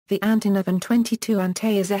The Antonov An-22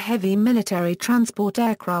 Antei is a heavy military transport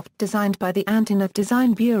aircraft designed by the Antonov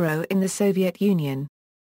Design Bureau in the Soviet Union.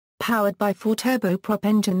 Powered by 4 turboprop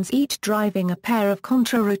engines, each driving a pair of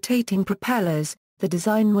contra-rotating propellers, the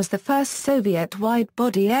design was the first Soviet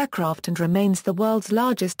wide-body aircraft and remains the world's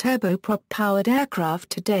largest turboprop-powered aircraft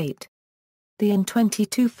to date. The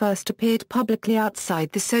An-22 first appeared publicly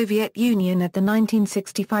outside the Soviet Union at the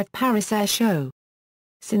 1965 Paris Air Show.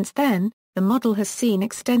 Since then, the model has seen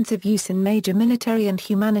extensive use in major military and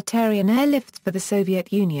humanitarian airlifts for the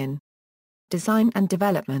Soviet Union. Design and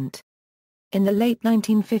development. In the late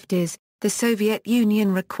 1950s, the Soviet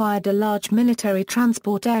Union required a large military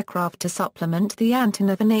transport aircraft to supplement the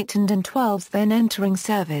Antonov An-8 and An-12s then entering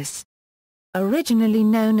service. Originally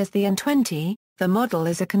known as the An-20, the model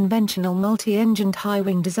is a conventional multi-engined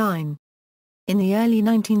high-wing design. In the early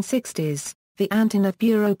 1960s, the Antonov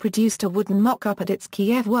Bureau produced a wooden mock-up at its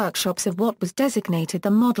Kiev workshops of what was designated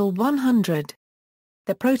the Model 100.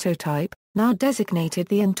 The prototype, now designated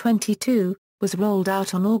the An-22, was rolled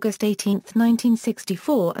out on August 18,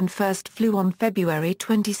 1964 and first flew on February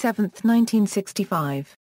 27,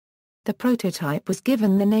 1965. The prototype was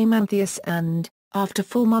given the name Antei and, after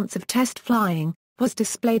 4 months of test flying, was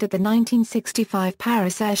displayed at the 1965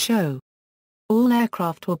 Paris Air Show. All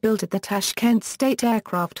aircraft were built at the Tashkent State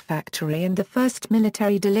Aircraft Factory and the first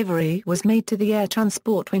military delivery was made to the Air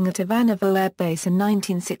Transport Wing at Ivanovo Air Base in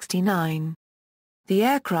 1969. The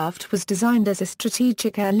aircraft was designed as a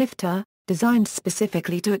strategic airlifter, designed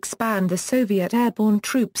specifically to expand the Soviet airborne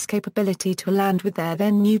troops' capability to land with their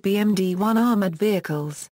then new BMD-1 armored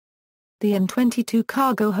vehicles. The An-22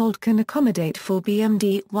 cargo hold can accommodate 4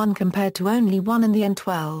 BMD-1 compared to only 1 in the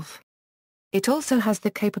An-12. It also has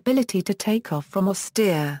the capability to take off from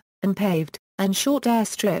austere, unpaved, and short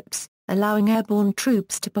airstrips, allowing airborne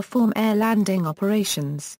troops to perform air landing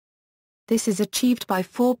operations. This is achieved by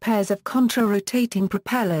 4 pairs of contra-rotating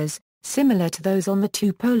propellers, similar to those on the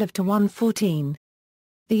Tupolev Tu-114.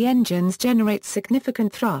 The engines generate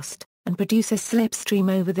significant thrust, and produce a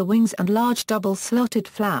slipstream over the wings and large double-slotted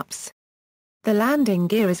flaps. The landing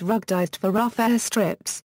gear is ruggedized for rough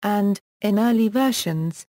airstrips, and, in early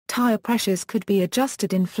versions, tire pressures could be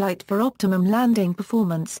adjusted in flight for optimum landing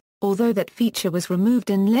performance, although that feature was removed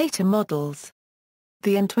in later models.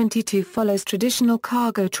 The An-22 follows traditional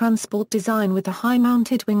cargo transport design with a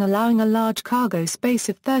high-mounted wing allowing a large cargo space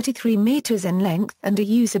of 33 meters in length and a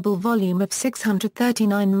usable volume of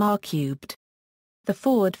 639 m3. The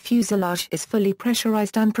forward fuselage is fully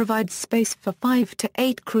pressurized and provides space for 5 to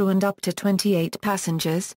 8 crew and up to 28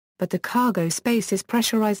 passengers, but the cargo space is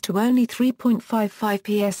pressurized to only 3.55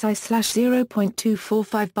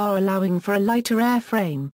 psi/0.245 bar, allowing for a lighter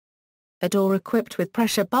airframe. A door equipped with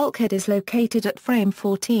pressure bulkhead is located at frame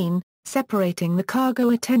 14, separating the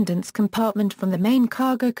cargo attendance compartment from the main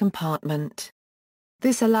cargo compartment.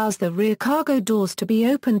 This allows the rear cargo doors to be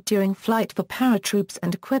opened during flight for paratroops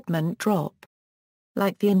and equipment drop.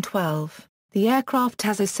 Like the An-12, the aircraft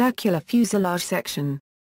has a circular fuselage section.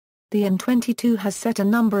 The An-22 has set a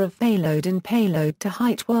number of payload and payload to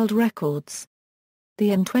height world records.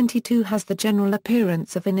 The An-22 has the general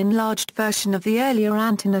appearance of an enlarged version of the earlier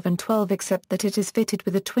Antonov An-12 except that it is fitted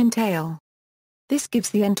with a twin tail. This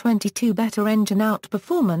gives the An-22 better engine out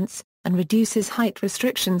performance, and reduces height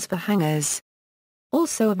restrictions for hangars.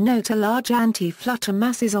 Also of note are large anti-flutter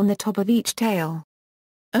masses on the top of each tail.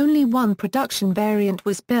 Only one production variant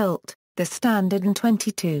was built, the standard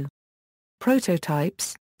An-22.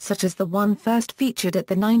 Prototypes, such as the one first featured at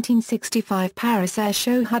the 1965 Paris Air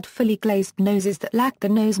Show, had fully glazed noses that lacked the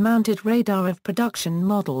nose-mounted radar of production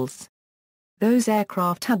models. Those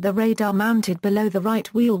aircraft had the radar mounted below the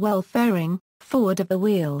right wheel well fairing, forward of the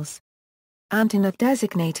wheels. Antonov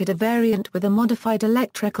designated a variant with a modified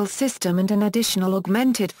electrical system and an additional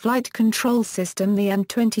augmented flight control system, the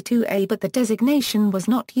An-22A, but the designation was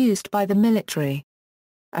not used by the military.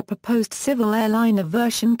 A proposed civil airliner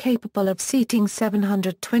version capable of seating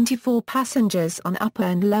 724 passengers on upper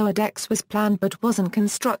and lower decks was planned but wasn't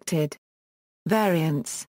constructed.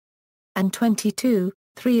 Variants. An-22,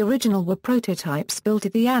 3 original were prototypes built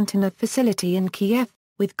at the Antonov facility in Kiev,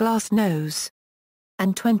 with glass nose.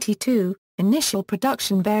 An-22, initial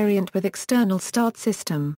production variant with external start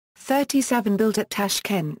system, 37 built at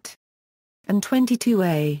Tashkent.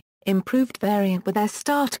 An-22A, improved variant with air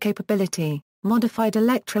start capability, modified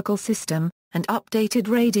electrical system, and updated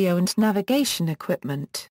radio and navigation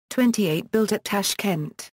equipment, 28 built at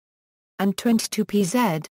Tashkent.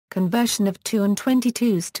 An-22PZ, conversion of 2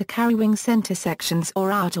 An-22s to carry wing center sections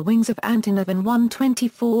or outer wings of Antonov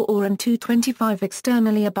An-124 or An-225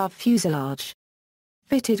 externally above fuselage.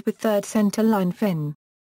 Fitted with third center line fin.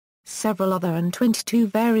 Several other An-22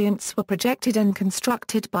 variants were projected and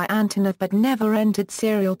constructed by Antonov but never entered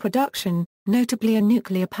serial production, notably a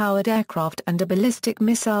nuclear-powered aircraft and a ballistic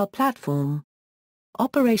missile platform.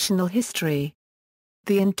 Operational history.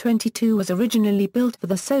 The An-22 was originally built for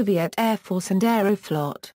the Soviet Air Force and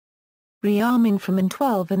Aeroflot. Rearming from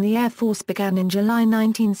An-12 in the Air Force began in July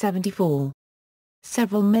 1974.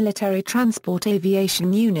 Several military transport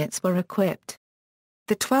aviation units were equipped.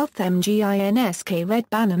 The 12th MGINSK Red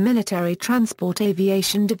Banner Military Transport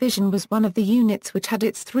Aviation Division was one of the units which had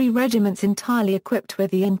its 3 regiments entirely equipped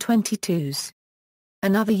with the An-22s.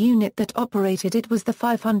 Another unit that operated it was the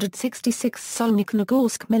 566th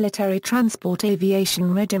Solnykhnagorsk Military Transport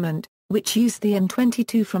Aviation Regiment, which used the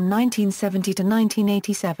An-22 from 1970 to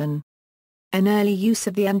 1987. An early use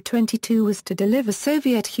of the An-22 was to deliver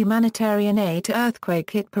Soviet humanitarian aid to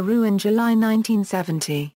earthquake-hit Peru in July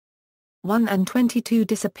 1970. One An-22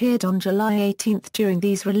 disappeared on July 18 during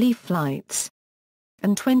these relief flights.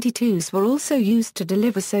 An-22s were also used to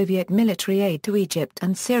deliver Soviet military aid to Egypt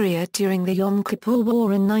and Syria during the Yom Kippur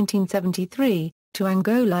War in 1973, to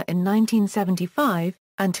Angola in 1975,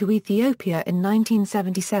 and to Ethiopia in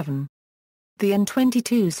 1977. The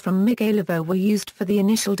An-22s from Mikhailovo were used for the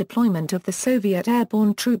initial deployment of the Soviet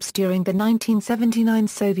airborne troops during the 1979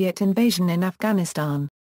 Soviet invasion in Afghanistan.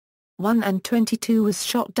 One An-22 was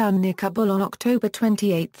shot down near Kabul on October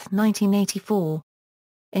 28, 1984.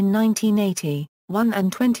 In 1980, one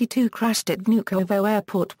An-22 crashed at Vnukovo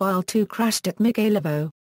Airport while 2 crashed at Mikhailovo.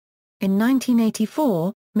 In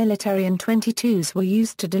 1984, military An-22s were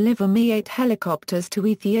used to deliver Mi-8 helicopters to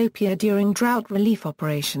Ethiopia during drought relief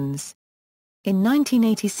operations. In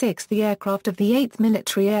 1986 the aircraft of the 8th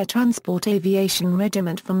Military Air Transport Aviation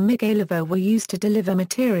Regiment from Mikhailovo were used to deliver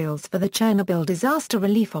materials for the Chernobyl disaster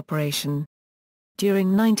relief operation.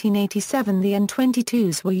 During 1987 the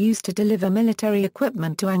An-22s were used to deliver military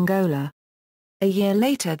equipment to Angola. A year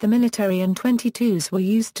later the military An-22s were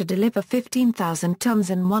used to deliver 15,000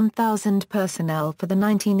 tons and 1,000 personnel for the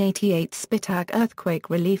 1988 Spitak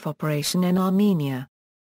earthquake relief operation in Armenia.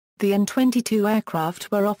 The An-22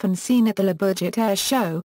 aircraft were often seen at the Laburget Air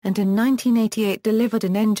Show, and in 1988 delivered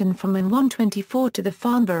an engine from An-124 to the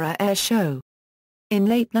Farnborough Air Show. In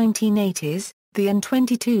late 1980s, the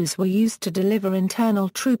An-22s were used to deliver internal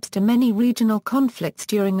troops to many regional conflicts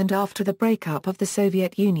during and after the breakup of the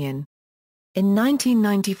Soviet Union. In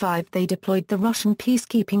 1995 they deployed the Russian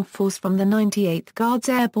peacekeeping force from the 98th Guards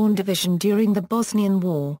Airborne Division during the Bosnian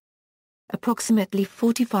War. Approximately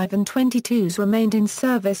 45 An-22s remained in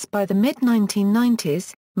service by the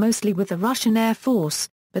mid-1990s, mostly with the Russian Air Force,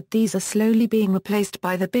 but these are slowly being replaced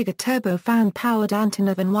by the bigger turbofan-powered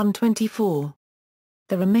Antonov An-124.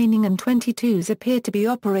 The remaining An-22s appear to be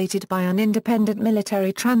operated by an independent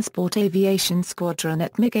military transport aviation squadron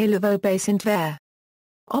at Mikhailovo Base in Tver.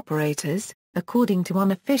 Operators. According to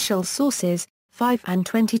unofficial sources, 5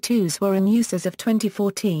 An-22s were in use as of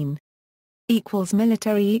 2014.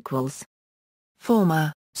 Military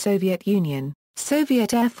Former, Soviet Union,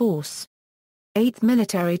 Soviet Air Force. 8th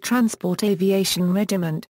Military Transport Aviation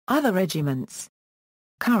Regiment, other regiments.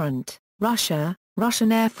 Current, Russia,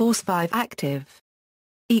 Russian Air Force 5 active.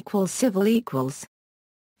 Civil.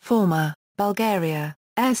 Former, Bulgaria,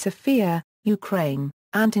 Air Sofia, Ukraine,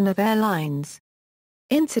 Antonov Airlines.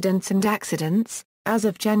 Incidents and accidents. As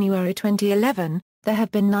of January 2011, there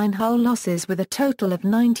have been 9 hull losses with a total of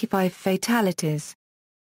 95 fatalities.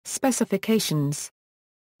 Specifications.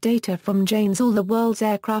 Data from Jane's All the World's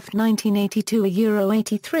Aircraft 1982 Euro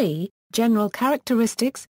 83, General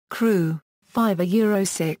Characteristics, Crew, 5 Euro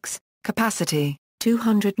 6, Capacity,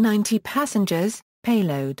 290 passengers,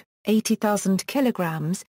 Payload, 80,000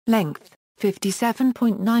 kilograms, Length,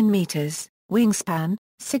 57.9 meters, Wingspan,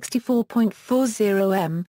 64.40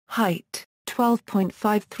 m, Height,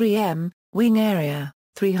 12.53 m, Wing Area,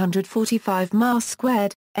 345 mass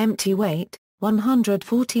squared, Empty Weight,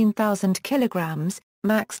 114,000 kilograms,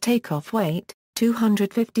 Max Takeoff Weight,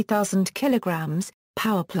 250,000 kilograms,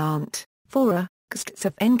 Power Plant, 4 GSTs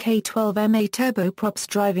of NK-12MA turboprops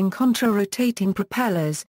driving contra-rotating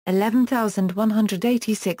propellers,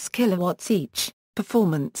 11,186 kilowatts each,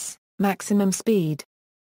 Performance, Maximum Speed,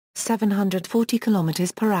 740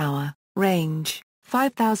 km per hour, Range,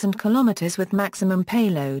 5,000 km with maximum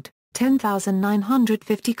payload,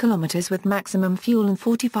 10,950 km with maximum fuel and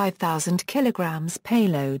 45,000 kg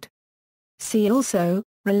payload. See also,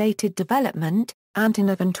 related development,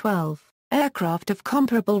 Antonov An-12, aircraft of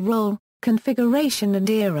comparable role, configuration and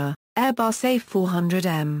era, Airbus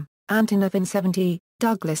A400M, Antonov An-70,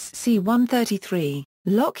 Douglas C-133,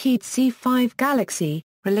 Lockheed C-5 Galaxy,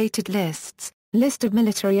 related lists, list of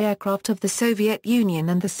military aircraft of the Soviet Union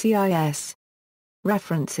and the CIS.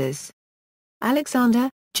 References. Alexander,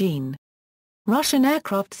 Jean. Russian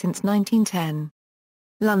Aircraft Since 1910.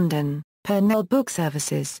 London, Purnell Book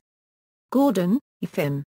Services. Gordon,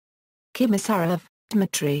 Efim. Komisarov,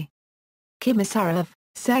 Dmitry. Komisarov,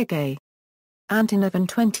 Sergei. Antonov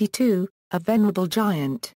An-22, A Venerable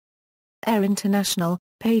Giant. Air International,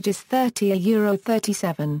 pages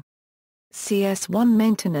 30-37. CS1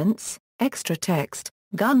 Maintenance, Extra Text,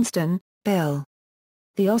 Gunston, Bill.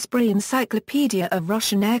 The Osprey Encyclopedia of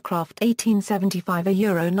Russian Aircraft 1875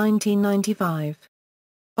 €1995.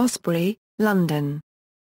 Osprey, London.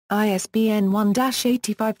 ISBN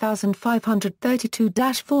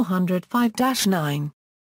 1-85532-405-9.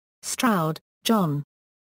 Stroud, John.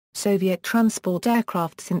 Soviet Transport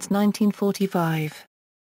Aircraft Since 1945.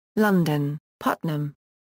 London, Putnam.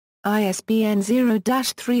 ISBN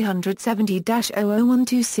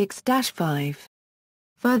 0-370-00126-5.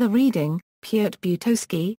 Further reading, Piotr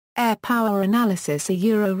Butowski, Air Power Analysis, a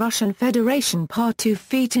Euro-Russian Federation Part 2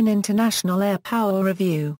 feet in International Air Power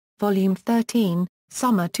Review, Volume 13,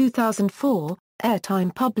 Summer 2004,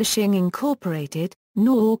 Airtime Publishing Incorporated,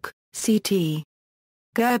 Newark, CT.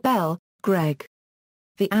 Gerbel, Greg.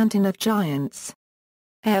 The Antonov Giants.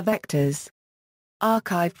 Air Vectors.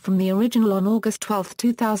 Archived from the original on August 12,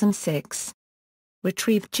 2006.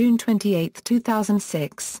 Retrieved June 28,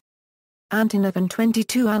 2006. Antonov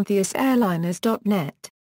An-22 AntheusAirliners.net.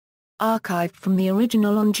 Archived from the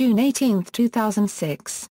original on June 18,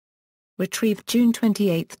 2006. Retrieved June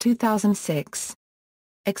 28, 2006.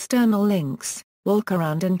 External links,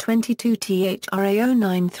 Walkaround An-22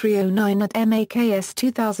 THRA09309 at MAKS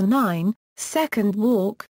 2009, Second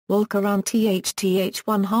Walk, Walkaround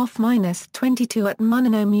THTH1/22 at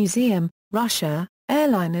Munino Museum, Russia,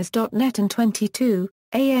 Airliners.net An-22,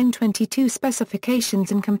 AN-22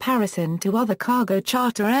 specifications in comparison to other cargo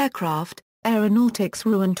charter aircraft, Aeronautics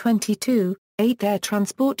RU An-22, 8th Air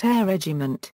Transport Air Regiment.